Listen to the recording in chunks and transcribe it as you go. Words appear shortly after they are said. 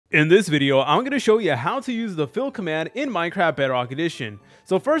In this video, I'm going to show you how to use the fill command in Minecraft Bedrock Edition.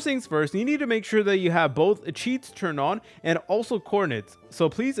 So first things first, you need to make sure that you have both cheats turned on and also coordinates. So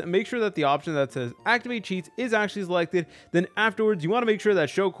please make sure that the option that says activate cheats is actually selected. Then afterwards, you want to make sure that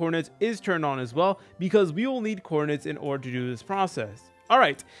show coordinates is turned on as well, because we will need coordinates in order to do this process.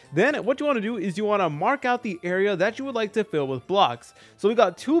 Alright, then what you want to do is you want to mark out the area that you would like to fill with blocks. So we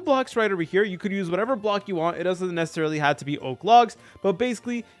got 2 blocks right over here. You could use whatever block you want. It doesn't necessarily have to be oak logs, but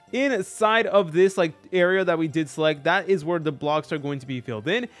basically inside of this area that we did select, that is where the blocks are going to be filled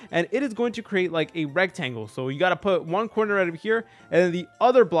in, and it is going to create like a rectangle. So you got to put one corner right over here and then the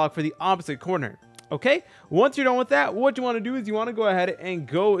other block for the opposite corner. Okay, once you're done with that, what you want to do is you want to go ahead and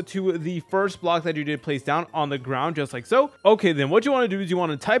go to the first block that you did place down on the ground, just like so. Okay, then what you want to do is you want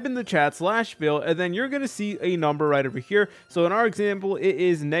to type in the chat /fill, and then you're going to see a number right over here. So in our example, it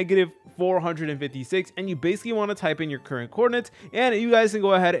is -456, and you basically want to type in your current coordinates, and you guys can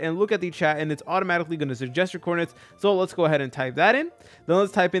go ahead and look at the chat and it's automatically going to suggest your coordinates. So let's go ahead and type that in. Then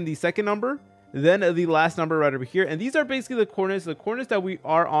let's type in the second number, then the last number right over here, and these are basically the coordinates that we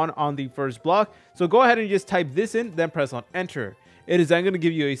are on the first block. So go ahead and just type this in, then press on enter. It is then going to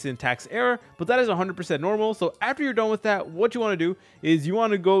give you a syntax error, but that is 100% normal. So after you're done with that, what you want to do is you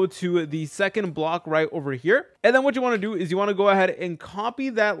want to go to the second block right over here, and then what you want to do is you want to go ahead and copy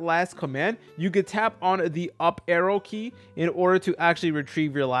that last command. You could tap on the up arrow key in order to actually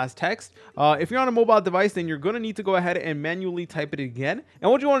retrieve your last text. If you're on a mobile device, then you're going to need to go ahead and manually type it again. And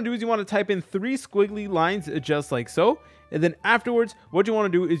what you want to do is you want to type in 3 squiggly lines just like so. And then afterwards, what you want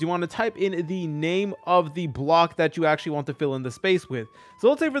to do is you want to type in the name of the block that you actually want to fill in the space with. So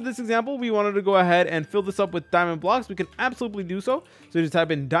let's say for this example, we wanted to go ahead and fill this up with diamond blocks. We can absolutely do so. So just type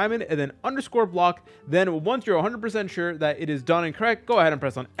in diamond and then underscore block. Then once you're 100% sure that it is done and correct, go ahead and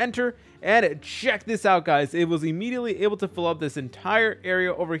press on enter. And check this out, guys. It was immediately able to fill up this entire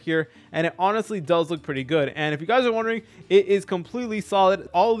area over here, and it honestly does look pretty good. And if you guys are wondering, it is completely solid.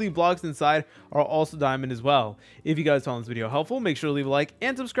 All of the blocks inside are also diamond as well. If you guys found this video helpful, make sure to leave a like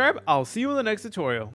and subscribe. I'll see you in the next tutorial.